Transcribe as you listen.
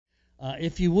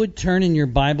If you would turn in your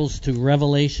Bibles to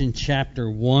Revelation chapter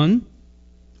 1.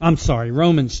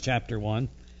 Romans chapter 1.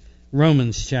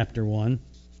 Romans chapter 1.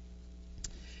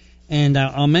 And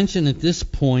I'll mention at this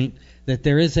point that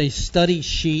there is a study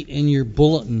sheet in your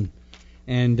bulletin.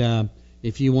 And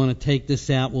if you want to take this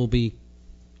out, we'll be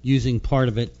using part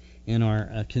of it in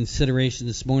our consideration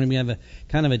this morning. We have a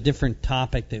kind of a different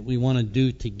topic that we want to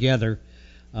do together.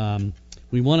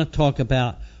 We want to talk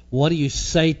about, what do you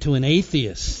say to an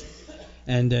atheist?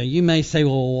 And you may say,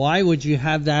 well, why would you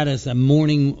have that as a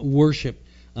morning worship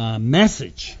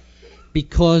message?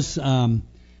 Because from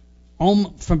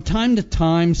time to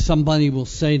time, somebody will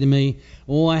say to me,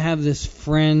 oh, I have this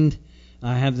friend,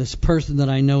 I have this person that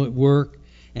I know at work,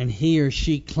 and he or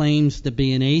she claims to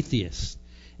be an atheist.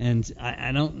 And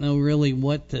I don't know really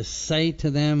what to say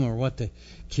to them or what to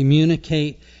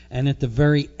communicate. And at the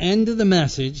very end of the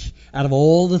message, out of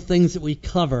all the things that we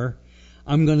cover,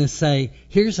 I'm going to say,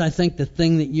 here's, I think, the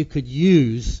thing that you could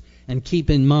use and keep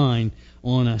in mind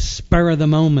on a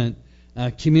spur-of-the-moment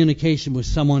communication with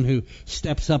someone who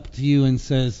steps up to you and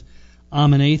says,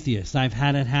 I'm an atheist. I've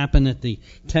had it happen at the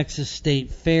Texas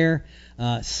State Fair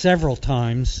several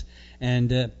times.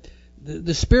 And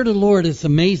the Spirit of the Lord is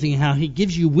amazing how He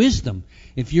gives you wisdom.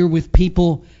 If you're with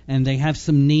people and they have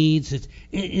some needs, it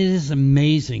is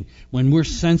amazing when we're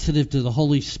sensitive to the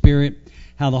Holy Spirit,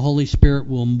 how the Holy Spirit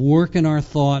will work in our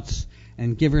thoughts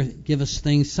and give us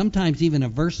things, sometimes even a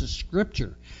verse of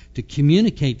Scripture, to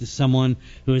communicate to someone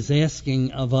who is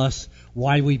asking of us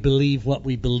why we believe what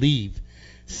we believe.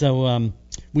 So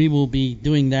we will be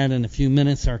doing that in a few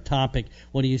minutes. Our topic,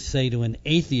 what do you say to an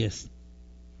atheist?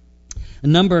 A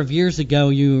number of years ago,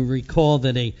 you recall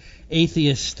that a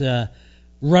atheist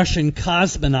Russian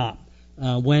cosmonaut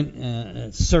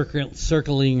went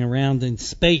circling around in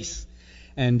space.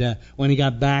 And when he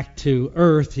got back to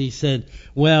Earth, he said,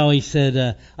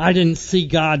 I didn't see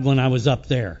God when I was up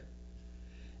there.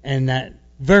 And that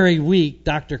very week,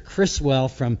 Dr. Criswell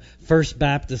from First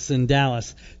Baptist in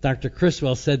Dallas, Dr.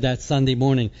 Criswell said that Sunday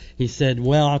morning, he said,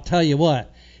 well, I'll tell you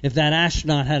what, if that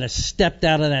astronaut had stepped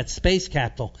out of that space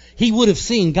capsule, he would have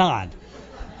seen God.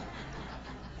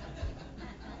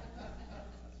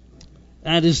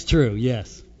 That is true,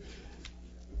 yes.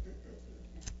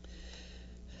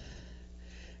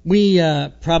 We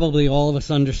probably all of us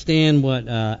understand what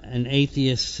an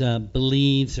atheist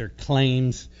believes or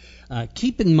claims.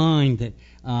 Keep in mind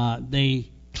that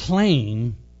they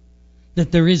claim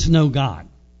that there is no God.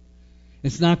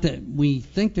 It's not that we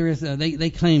think there is.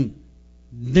 They claim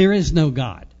there is no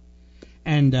God.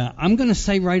 And I'm going to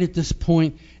say right at this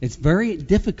point, it's very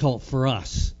difficult for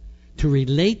us to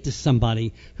relate to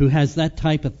somebody who has that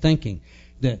type of thinking,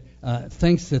 that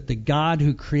thinks that the God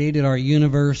who created our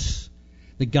universe,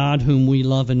 the God whom we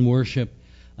love and worship,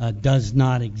 does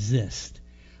not exist.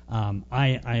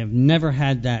 I have never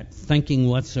had that thinking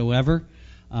whatsoever.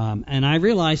 And I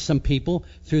realize some people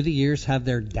through the years have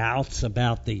their doubts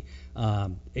about the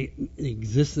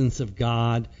existence of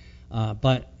God.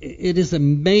 But it is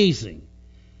amazing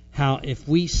how if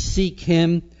we seek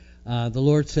Him, the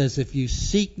Lord says, if you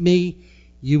seek me,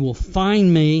 you will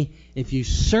find me if you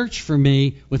search for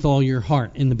me with all your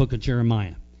heart, in the book of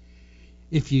Jeremiah.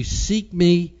 If you seek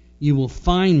me, you will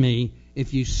find me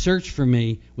if you search for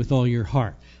me with all your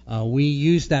heart. We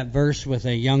used that verse with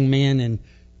a young man in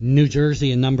New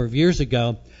Jersey a number of years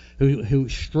ago who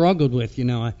struggled with,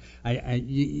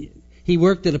 he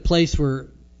worked at a place where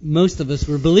most of us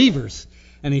were believers.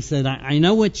 And he said, I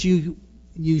know what you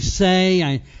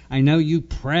say. I know you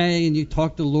pray and you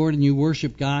talk to the Lord and you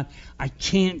worship God. I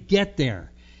can't get there.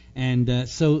 And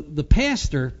so the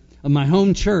pastor of my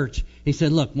home church, he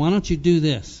said, look, why don't you do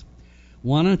this?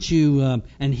 Why don't you,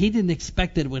 and he didn't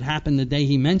expect that it would happen the day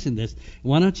he mentioned this,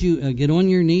 why don't you get on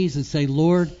your knees and say,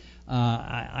 Lord,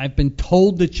 I've been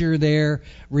told that you're there.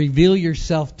 Reveal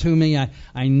yourself to me.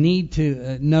 I need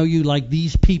to know you like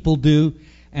these people do.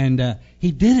 And he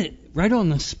did it right on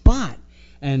the spot.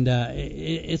 And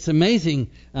it's amazing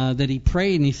that he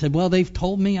prayed. And he said, well, they've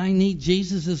told me I need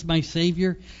Jesus as my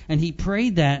Savior. And he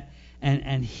prayed that,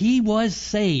 and he was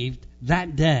saved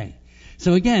that day.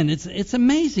 So again, it's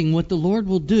amazing what the Lord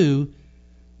will do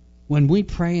when we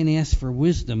pray and ask for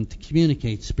wisdom to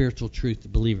communicate spiritual truth to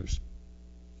believers.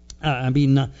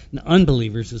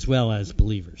 Unbelievers as well as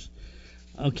believers.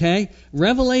 Okay,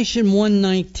 Revelation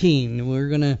 1:19. We're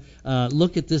going to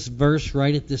look at this verse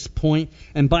right at this point.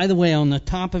 And by the way, on the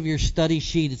top of your study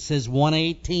sheet, it says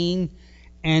 118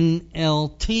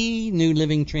 NLT, New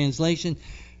Living Translation.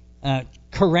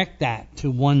 Correct that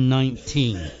to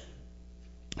 119.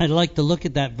 I'd like to look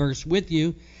at that verse with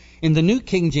you. In the New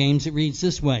King James, it reads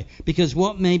this way: because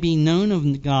what may be known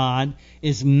of God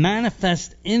is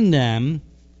manifest in them,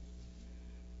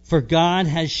 for God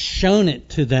has shown it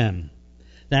to them.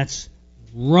 That's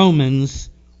Romans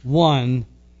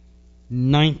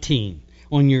 1:19.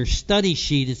 On your study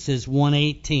sheet, it says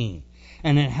 1:18.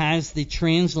 And it has the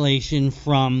translation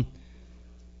from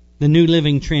the New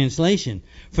Living Translation.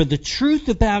 For the truth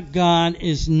about God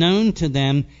is known to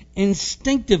them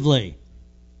instinctively,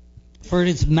 for it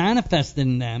is manifest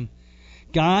in them.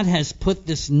 God has put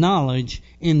this knowledge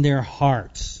in their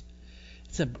hearts.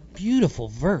 It's a beautiful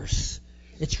verse.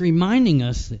 It's reminding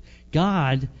us that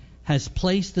God has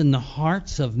placed in the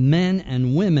hearts of men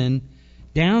and women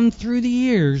down through the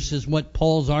years, is what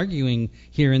Paul's arguing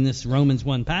here in this Romans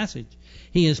 1 passage.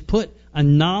 He has put a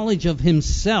knowledge of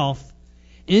himself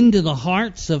into the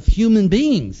hearts of human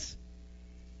beings.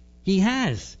 He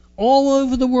has. All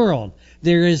over the world,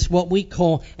 there is what we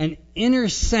call an inner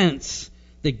sense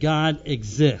that God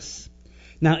exists.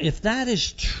 Now, if that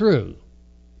is true,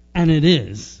 and it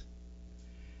is,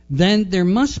 then there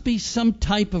must be some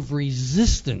type of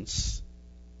resistance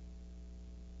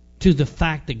to the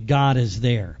fact that God is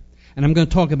there. And I'm going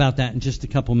to talk about that in just a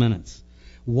couple minutes.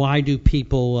 Why do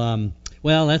people,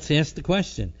 well, let's ask the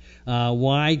question.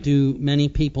 Why do many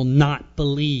people not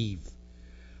believe?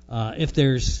 If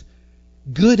there's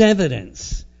good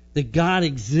evidence that God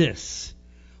exists,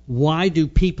 why do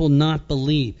people not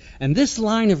believe? And this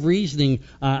line of reasoning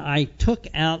I took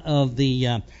out of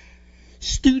the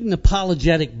Student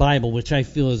Apologetic Bible, which I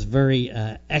feel is very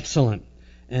excellent.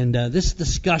 And this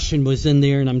discussion was in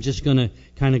there, and I'm just going to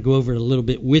kind of go over it a little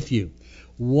bit with you.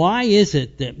 Why is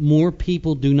it that more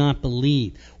people do not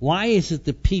believe? Why is it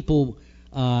that people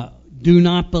do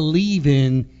not believe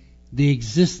in the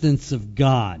existence of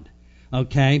God?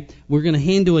 Okay, we're going to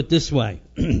handle it this way.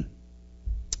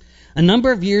 A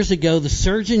number of years ago, the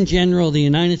Surgeon General of the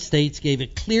United States gave a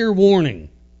clear warning.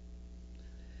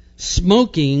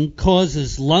 Smoking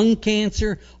causes lung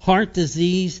cancer, heart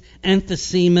disease,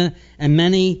 emphysema, and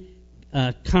may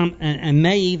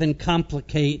even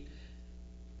complicate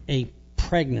a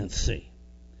pregnancy.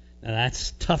 Now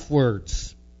that's tough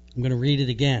words. I'm going to read it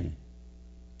again.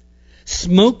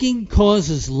 Smoking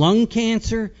causes lung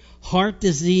cancer, heart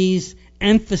disease,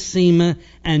 emphysema,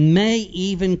 and may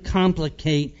even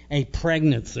complicate a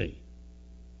pregnancy.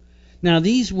 Now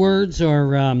these words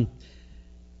are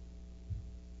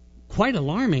quite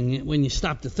alarming when you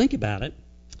stop to think about it.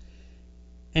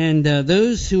 And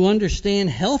those who understand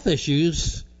health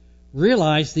issues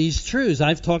realize these truths.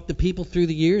 I've talked to people through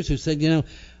the years who said,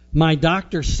 my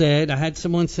doctor said, I had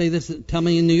someone say this, tell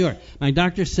me in New York, my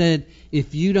doctor said,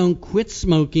 if you don't quit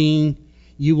smoking,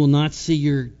 you will not see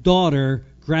your daughter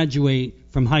graduate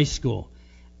from high school.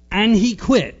 And he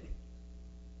quit.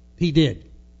 He did.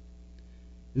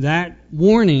 That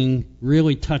warning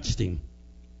really touched him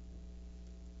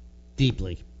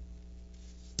deeply.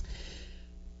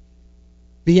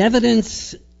 The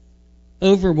evidence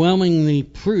overwhelmingly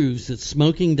proves that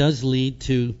smoking does lead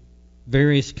to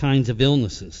various kinds of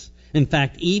illnesses. In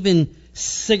fact, even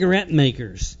cigarette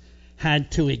makers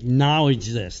had to acknowledge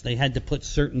this. They had to put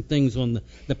certain things on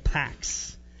the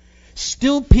packs.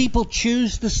 Still, people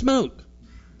choose to smoke.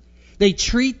 They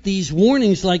treat these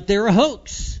warnings like they're a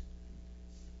hoax,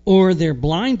 or they're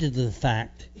blinded to the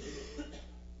fact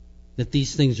that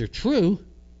these things are true.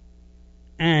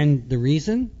 And the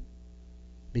reason?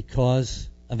 Because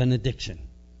of an addiction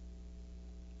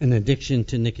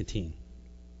to nicotine.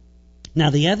 Now,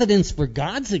 the evidence for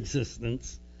God's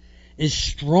existence is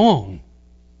strong.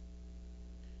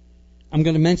 I'm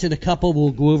going to mention a couple.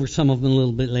 We'll go over some of them a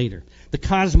little bit later. The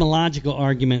cosmological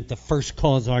argument, the first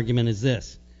cause argument, is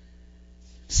this: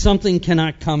 something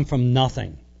cannot come from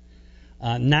nothing.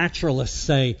 Naturalists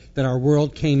say that our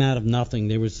world came out of nothing.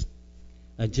 There was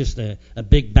just a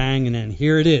big bang, and then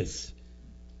here it is,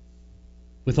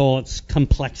 with all its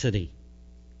complexity.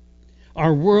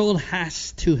 Our world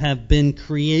has to have been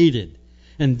created,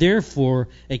 and therefore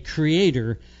a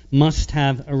creator must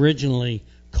have originally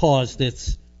caused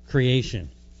its creation.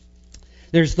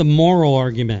 There's the moral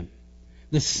argument,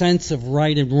 the sense of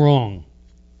right and wrong.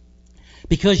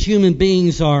 Because human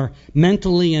beings are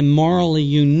mentally and morally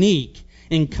unique,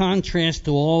 in contrast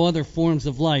to all other forms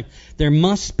of life, there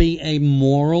must be a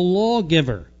moral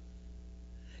lawgiver.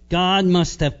 God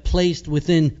must have placed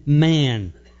within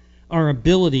man our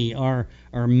ability, our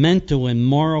mental and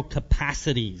moral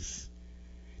capacities.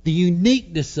 The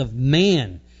uniqueness of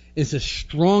man is a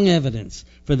strong evidence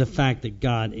for the fact that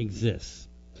God exists.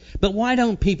 But why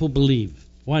don't people believe?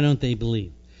 Why don't they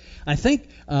believe? I think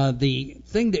the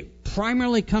thing that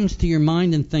primarily comes to your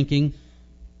mind in thinking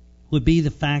would be the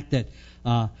fact that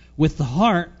With the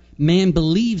heart, man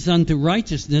believes unto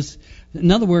righteousness.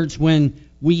 In other words, when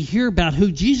we hear about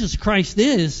who Jesus Christ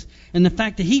is and the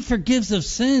fact that He forgives of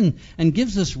sin and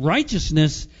gives us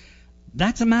righteousness,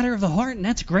 that's a matter of the heart, and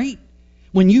that's great.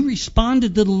 When you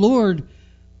responded to the Lord,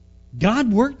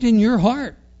 God worked in your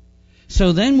heart.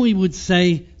 So then we would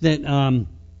say that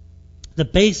the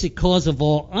basic cause of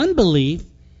all unbelief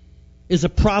is a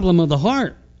problem of the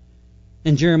heart.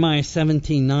 And Jeremiah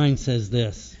 17:9 says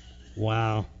this.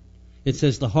 Wow. It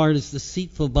says, the heart is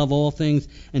deceitful above all things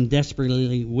and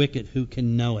desperately wicked. Who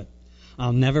can know it?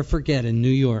 I'll never forget in New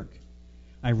York.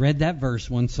 I read that verse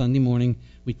one Sunday morning.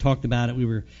 We talked about it. We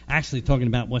were actually talking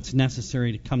about what's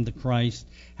necessary to come to Christ,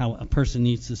 how a person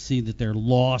needs to see that they're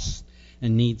lost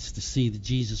and needs to see that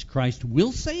Jesus Christ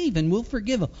will save and will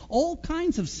forgive all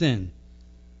kinds of sin.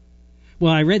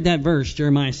 Well, I read that verse,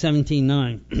 Jeremiah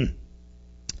 17:9.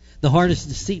 The heart is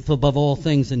deceitful above all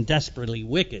things and desperately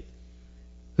wicked.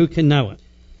 Who can know it?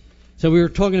 So we were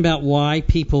talking about why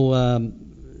people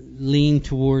lean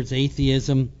towards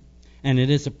atheism, and it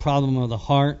is a problem of the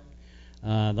heart.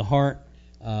 The heart,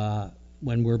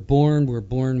 when we're born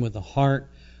with a heart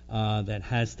that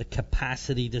has the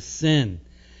capacity to sin.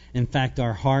 In fact,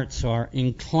 our hearts are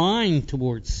inclined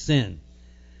towards sin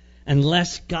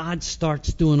unless God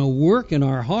starts doing a work in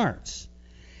our hearts.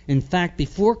 In fact,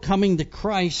 before coming to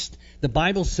Christ, the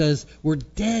Bible says we're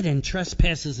dead in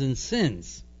trespasses and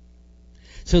sins.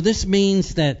 So this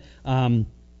means that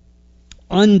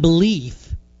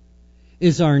unbelief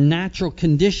is our natural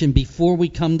condition before we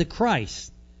come to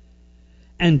Christ.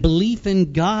 And belief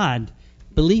in God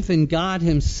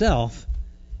Himself,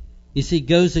 you see,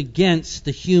 goes against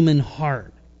the human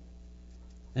heart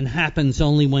and happens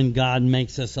only when God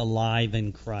makes us alive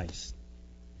in Christ.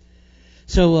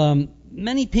 So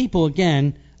many people,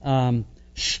 again,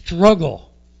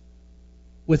 struggle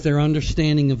with their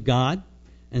understanding of God,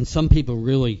 and some people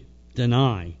really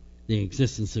deny the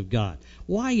existence of God.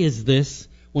 Why is this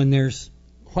when there's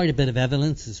quite a bit of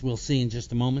evidence, as we'll see in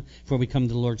just a moment before we come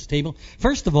to the Lord's table?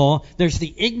 First of all, there's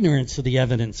the ignorance of the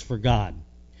evidence for God.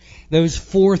 Those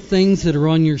 4 things that are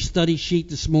on your study sheet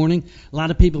this morning, a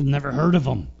lot of people have never heard of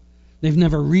them. They've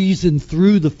never reasoned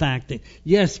through the fact that,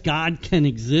 yes, God can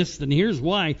exist, and here's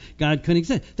why God can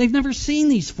exist. They've never seen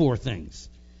these 4 things.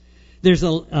 There's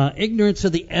ignorance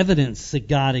of the evidence that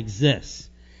God exists.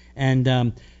 And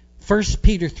 1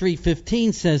 Peter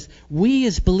 3:15 says, we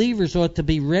as believers ought to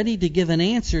be ready to give an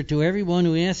answer to everyone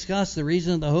who asks us the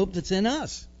reason of the hope that's in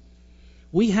us.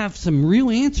 We have some real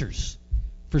answers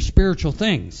for spiritual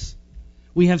things.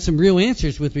 We have some real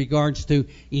answers with regards to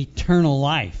eternal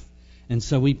life. And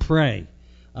so we pray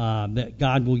that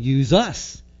God will use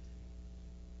us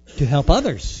to help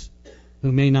others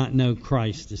who may not know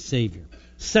Christ as Savior.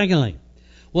 Secondly,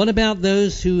 what about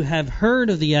those who have heard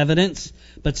of the evidence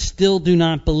but still do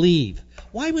not believe?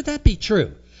 Why would that be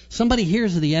true? Somebody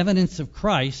hears of the evidence of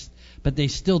Christ, but they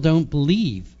still don't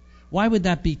believe. Why would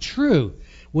that be true?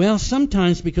 Well,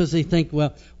 sometimes because they think,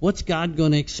 well, what's God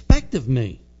going to expect of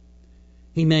me?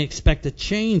 He may expect a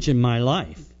change in my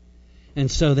life. And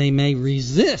so they may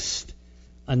resist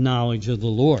a knowledge of the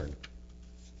Lord.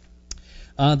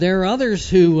 There are others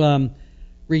who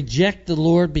reject the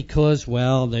Lord because,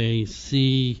 well, they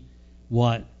see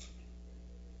what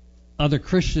other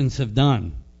Christians have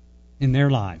done in their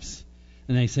lives.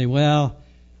 And they say, well,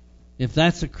 if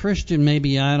that's a Christian,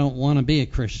 maybe I don't want to be a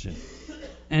Christian.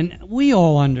 And we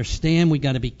all understand we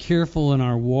got to be careful in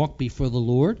our walk before the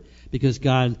Lord because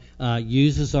God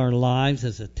uses our lives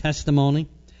as a testimony.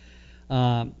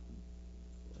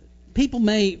 People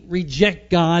may reject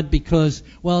God because,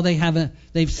 well,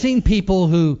 they've seen people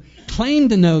who claim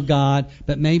to know God,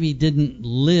 but maybe didn't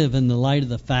live in the light of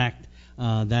the fact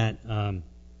that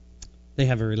they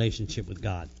have a relationship with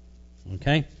God.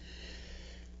 Okay?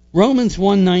 Romans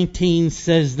 1:19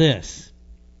 says this,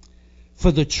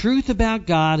 for the truth about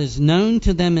God is known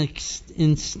to them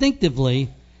instinctively.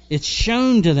 It's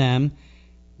shown to them.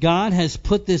 God has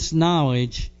put this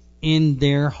knowledge in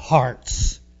their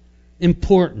hearts.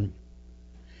 Important.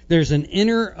 There's an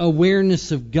inner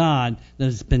awareness of God that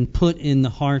has been put in the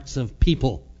hearts of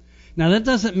people. Now, that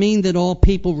doesn't mean that all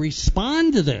people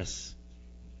respond to this.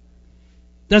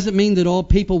 Doesn't mean that all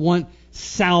people want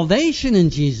salvation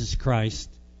in Jesus Christ.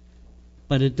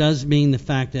 But it does mean the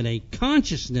fact that a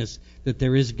consciousness that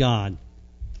there is God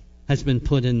has been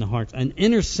put in the hearts. An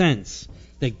inner sense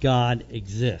that God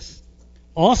exists.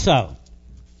 Also,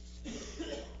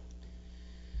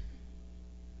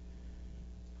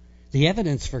 the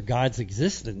evidence for God's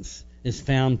existence is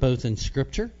found both in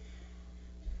Scripture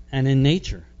and in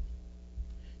nature.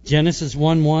 Genesis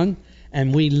 1:1,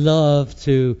 and we love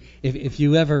to, if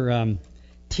you ever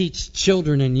teach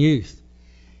children and youth,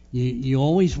 you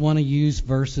always want to use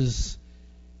verses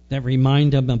that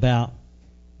remind them about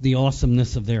the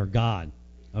awesomeness of their God.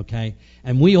 Okay?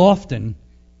 And we often,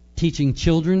 teaching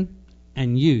children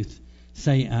and youth,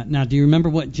 say, now do you remember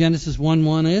what Genesis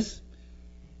 1:1 is?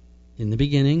 In the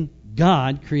beginning,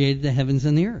 God created the heavens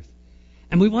and the earth.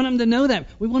 And we want them to know that.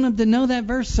 We want them to know that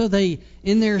verse so they,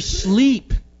 in their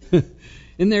sleep,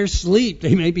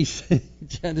 they may be saying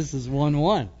Genesis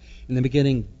 1:1. In the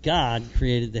beginning, God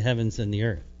created the heavens and the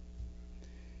earth.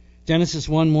 Genesis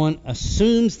 1:1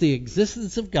 assumes the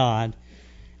existence of God,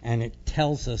 and it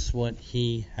tells us what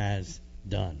He has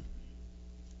done.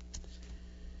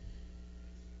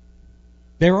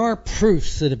 There are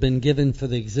proofs that have been given for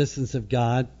the existence of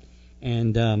God,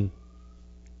 and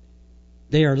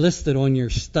they are listed on your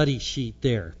study sheet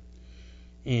there.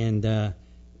 And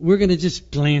we're going to just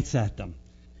glance at them.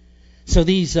 So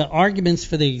these arguments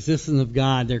for the existence of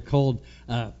God, they're called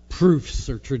proofs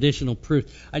or traditional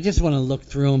proofs. I just want to look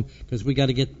through them because we got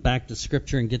to get back to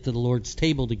Scripture and get to the Lord's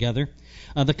table together.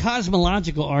 The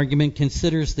cosmological argument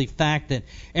considers the fact that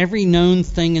every known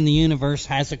thing in the universe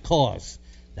has a cause.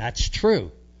 That's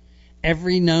true.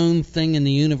 Every known thing in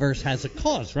the universe has a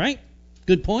cause, right?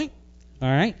 Good point. All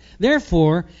right.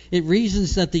 Therefore, it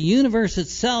reasons that the universe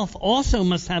itself also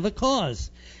must have a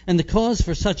cause. And the cause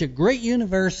for such a great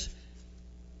universe,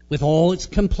 with all its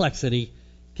complexity,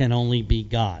 can only be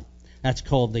God. That's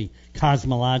called the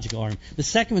cosmological argument. The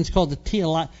second one's called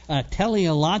the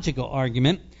teleological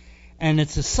argument, and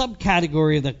it's a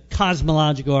subcategory of the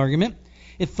cosmological argument.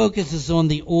 It focuses on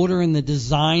the order and the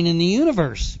design in the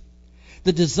universe.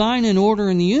 The design and order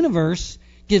in the universe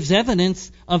gives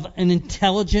evidence of an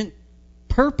intelligent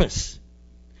purpose.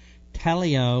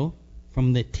 Teleo,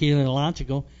 from the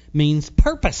teleological, means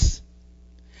purpose.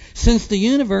 Since the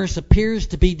universe appears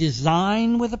to be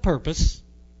designed with a purpose,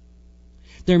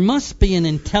 there must be an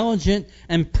intelligent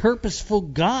and purposeful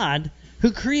God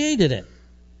who created it.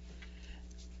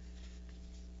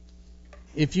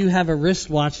 If you have a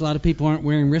wristwatch, a lot of people aren't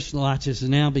wearing wristwatches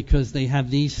now because they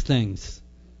have these things.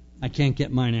 I can't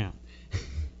get mine out.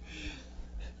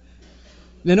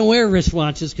 They don't wear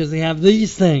wristwatches because they have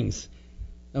these things.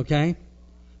 Okay?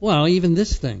 Well, even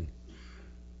this thing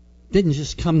didn't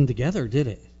just come together, did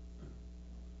it?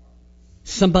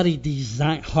 Somebody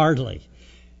designed, hardly.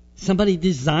 Somebody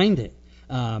designed it.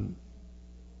 And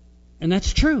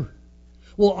that's true.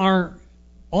 Well, our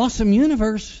awesome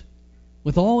universe,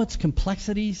 with all its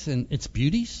complexities and its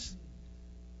beauties,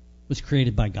 was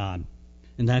created by God.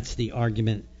 And that's the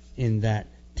argument in that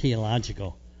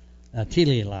teleological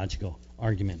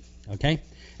argument. Okay?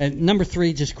 And number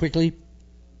 3, just quickly,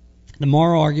 the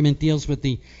moral argument deals with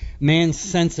the man's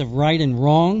sense of right and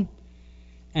wrong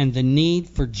and the need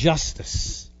for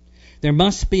justice. There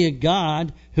must be a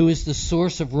God who is the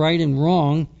source of right and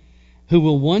wrong, who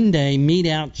will one day mete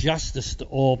out justice to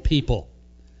all people.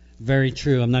 Very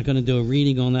true. I'm not going to do a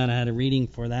reading on that. I had a reading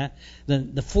for that.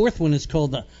 The fourth one is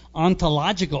called the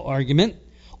ontological argument.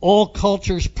 All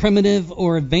cultures, primitive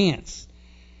or advanced,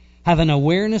 have an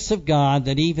awareness of God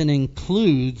that even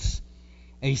includes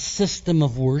a system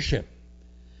of worship.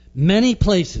 Many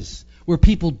places where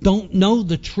people don't know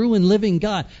the true and living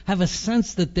God have a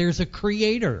sense that there's a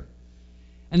creator.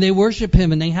 And they worship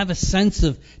Him, and they have a sense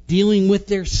of dealing with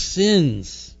their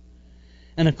sins.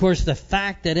 And of course, the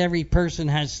fact that every person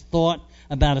has thought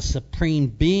about a supreme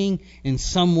being in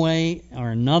some way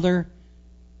or another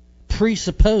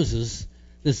presupposes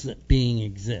this being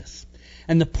exists.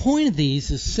 And the point of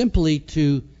these is simply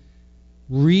to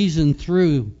reason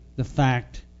through the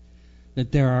fact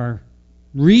that there are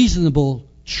reasonable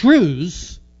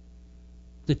truths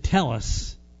that tell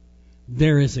us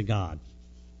there is a God.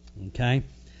 Okay?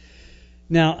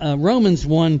 Now, Romans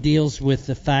 1 deals with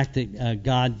the fact that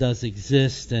God does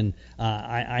exist, and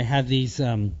I have these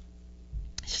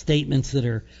statements that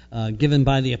are given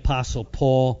by the Apostle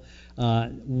Paul.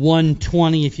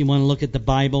 1:20, if you want to look at the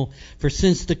Bible. For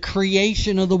since the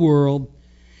creation of the world,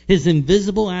 His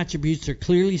invisible attributes are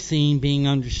clearly seen, being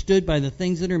understood by the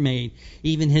things that are made,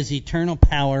 even His eternal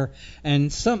power,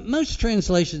 and most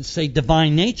translations say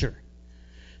divine nature,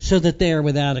 so that they are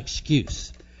without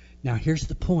excuse. Now, here's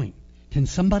the point. Can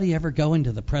somebody ever go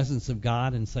into the presence of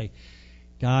God and say,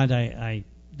 God,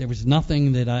 there was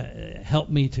nothing that helped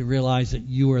me to realize that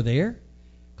you are there?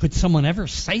 Could someone ever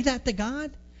say that to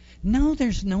God? No,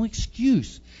 there's no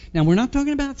excuse. Now, we're not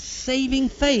talking about saving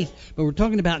faith, but we're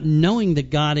talking about knowing that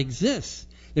God exists.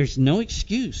 There's no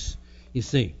excuse, you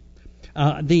see.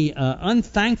 The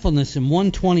unthankfulness in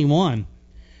 1:21,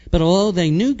 but although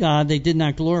they knew God, they did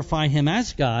not glorify Him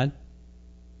as God,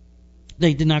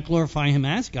 They did not glorify him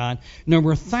as God, nor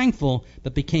were thankful,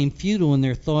 but became futile in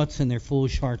their thoughts, and their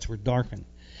foolish hearts were darkened.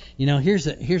 You know, here's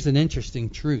an interesting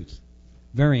truth.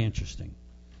 Very interesting.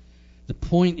 The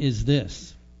point is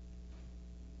this,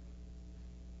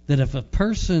 that if a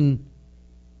person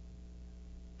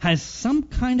has some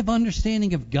kind of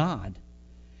understanding of God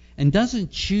and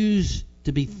doesn't choose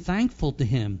to be thankful to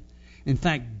him, in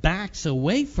fact, backs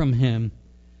away from him,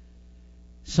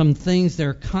 there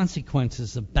are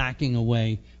consequences of backing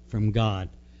away from God.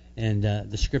 And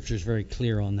the Scripture is very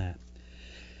clear on that.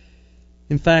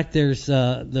 In fact, there's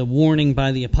the warning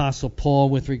by the Apostle Paul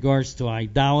with regards to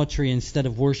idolatry. Instead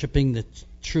of worshiping the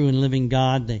true and living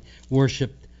God, they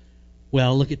worshiped,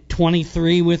 well, look at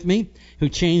 23 with me, who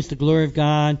changed the glory of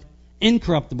God,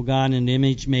 incorruptible God, in the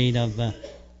image made of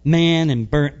man and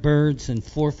birds and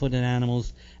four-footed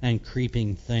animals and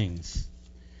creeping things.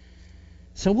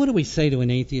 So what do we say to an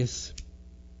atheist?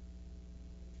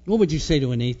 What would you say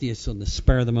to an atheist on the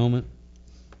spur of the moment?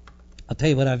 I'll tell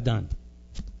you what I've done.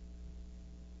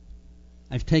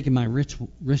 I've taken my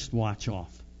wristwatch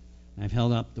off. I've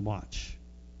held up the watch.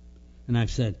 And I've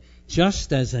said,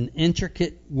 just as an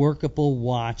intricate, workable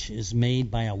watch is made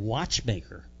by a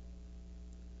watchmaker,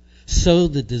 so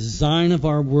the design of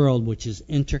our world, which is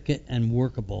intricate and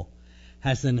workable,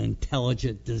 has an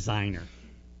intelligent designer.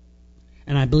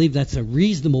 And I believe that's a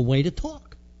reasonable way to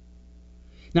talk.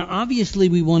 Now, obviously,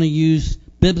 we want to use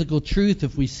biblical truth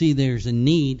if we see there's a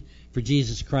need for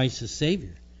Jesus Christ as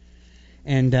Savior.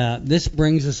 And this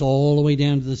brings us all the way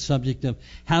down to the subject of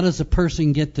how does a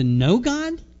person get to know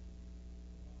God?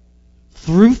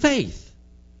 Through faith,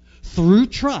 through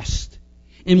trust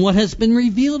in what has been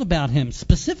revealed about Him,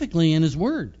 specifically in His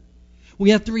Word. We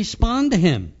have to respond to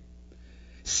Him.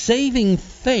 Saving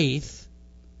faith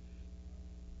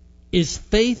is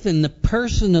faith in the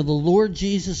person of the Lord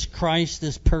Jesus Christ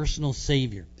as personal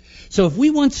Savior. So if we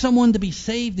want someone to be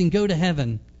saved and go to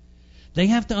heaven, they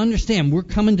have to understand, we're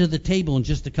coming to the table in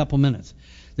just a couple minutes,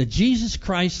 that Jesus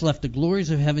Christ left the glories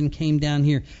of heaven, came down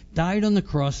here, died on the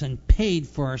cross, and paid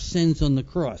for our sins on the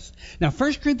cross. Now,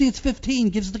 1 Corinthians 15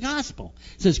 gives the gospel.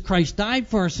 It says, Christ died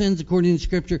for our sins according to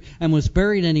Scripture and was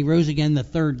buried, and He rose again the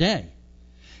third day.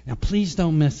 Now, please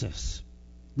don't miss this.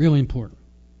 Really important.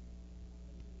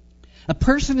 A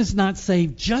person is not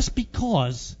saved just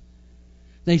because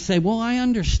they say, well, I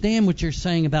understand what you're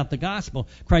saying about the gospel.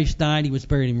 Christ died, He was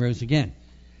buried, and rose again.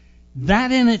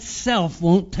 That in itself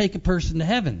won't take a person to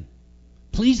heaven.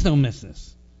 Please don't miss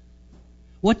this.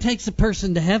 What takes a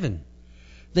person to heaven?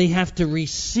 They have to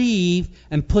receive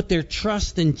and put their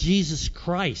trust in Jesus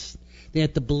Christ. They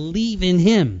have to believe in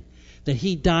Him, that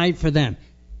He died for them.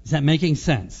 Is that making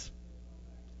sense?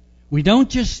 We don't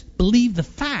just believe the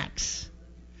facts.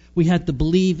 We have to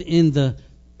believe in the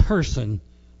person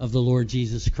of the Lord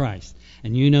Jesus Christ.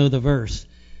 And you know the verse.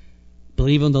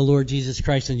 Believe on the Lord Jesus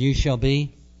Christ and you shall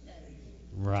be?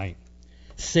 Right.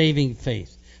 Saving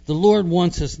faith. The Lord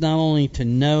wants us not only to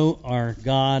know our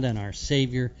God and our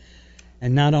Savior,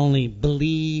 and not only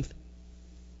believe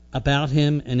about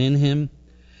Him and in Him,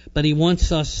 but He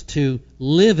wants us to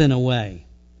live in a way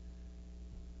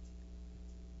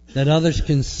that others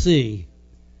can see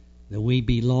that we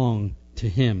belong to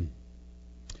Him.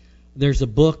 There's a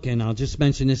book, and I'll just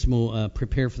mention this and we'll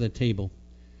prepare for the table.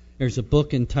 There's a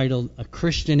book entitled A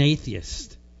Christian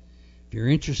Atheist. If you're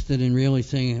interested in really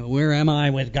saying, where am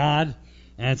I with God?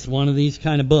 That's one of these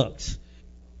kind of books.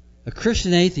 A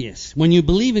Christian Atheist. When you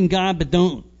believe in God but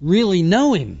don't really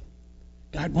know Him,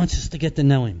 God wants us to get to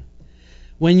know Him.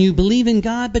 When you believe in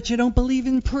God but you don't believe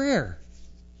in prayer,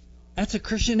 that's a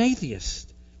Christian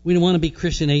Atheist. We don't want to be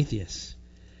Christian atheists.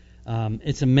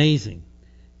 It's amazing.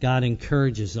 God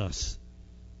encourages us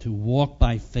to walk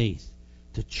by faith,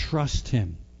 to trust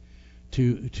Him,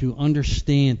 to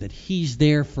understand that He's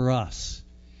there for us,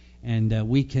 and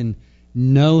we can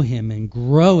know Him and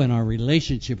grow in our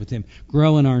relationship with Him,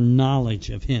 grow in our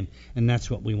knowledge of Him, and that's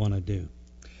what we want to do.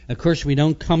 Of course, we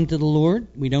don't come to the Lord,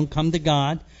 we don't come to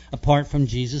God apart from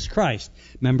Jesus Christ.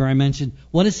 Remember I mentioned,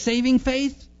 what is saving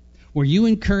faith? Where you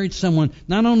encourage someone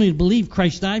not only to believe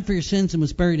Christ died for your sins and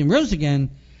was buried and rose again,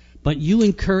 but you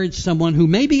encourage someone who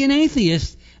may be an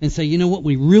atheist and say, you know what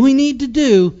we really need to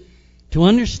do to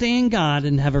understand God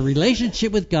and have a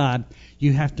relationship with God,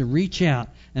 you have to reach out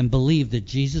and believe that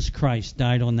Jesus Christ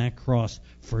died on that cross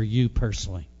for you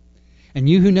personally. And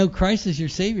you who know Christ as your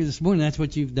Savior this morning, that's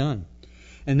what you've done.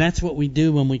 And that's what we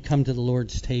do when we come to the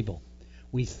Lord's table.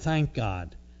 We thank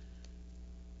God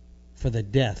for the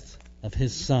death of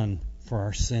His Son for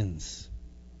our sins.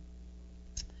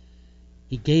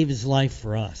 He gave His life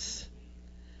for us.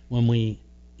 When we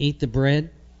eat the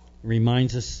bread, it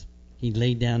reminds us He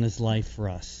laid down His life for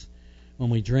us. when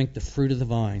we drink the fruit of the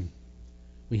vine,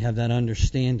 we have that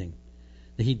understanding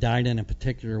that he died in a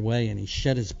particular way and he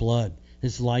shed his blood.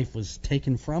 His life was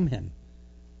taken from him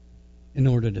in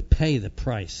order to pay the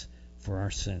price for our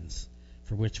sins,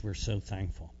 for which we're so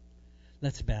thankful.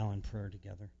 Let's bow in prayer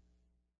together.